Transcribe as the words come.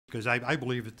because I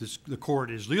believe that the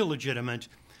court is illegitimate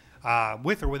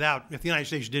with or without, if the United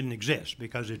States didn't exist,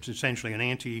 because it's essentially an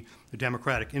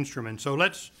anti-democratic instrument. So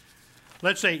let's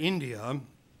say India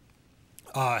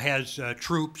has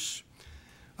troops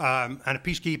on a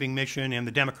peacekeeping mission in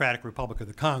the Democratic Republic of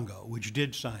the Congo, which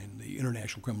did sign the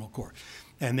International Criminal Court,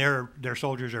 and their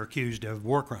soldiers are accused of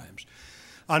war crimes.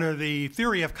 Under the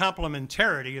theory of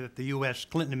complementarity that the U.S.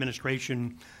 Clinton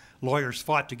administration lawyers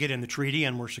fought to get in the treaty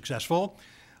and were successful,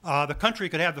 the country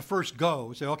could have the first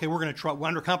go, say, okay, we're going to try,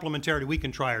 under complementarity, we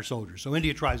can try our soldiers. So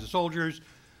India tries the soldiers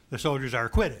are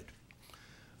acquitted.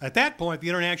 At that point, the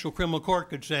International Criminal Court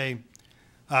could say,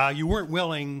 you weren't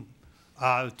willing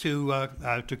to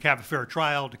have a fair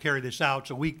trial, to carry this out,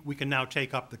 so we can now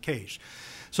take up the case.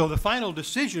 So the final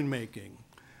decision-making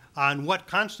on what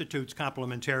constitutes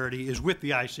complementarity is with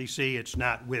the ICC. It's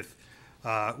not with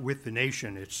the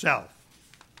nation itself.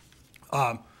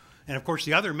 And of course,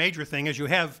 the other major thing is you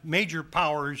have major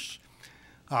powers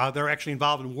that are actually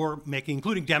involved in war making,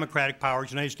 including democratic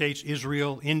powers: United States,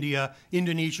 Israel, India,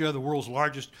 Indonesia, the world's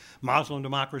largest Muslim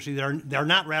democracy. They're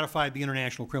not ratified the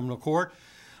International Criminal Court,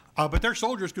 but their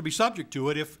soldiers could be subject to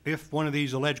it if one of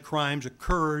these alleged crimes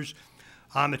occurs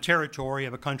on the territory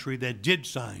of a country that did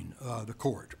sign the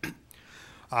court.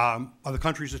 Other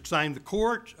countries that signed the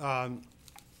court,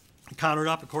 counted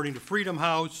up according to Freedom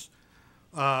House,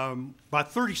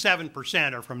 about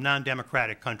 37% are from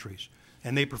non-democratic countries,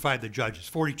 and they provide the judges.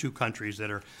 42 countries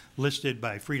that are listed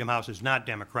by Freedom House as not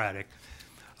democratic.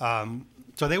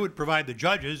 So they would provide the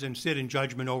judges and sit in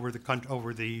judgment over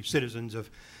the citizens of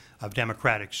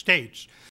democratic states.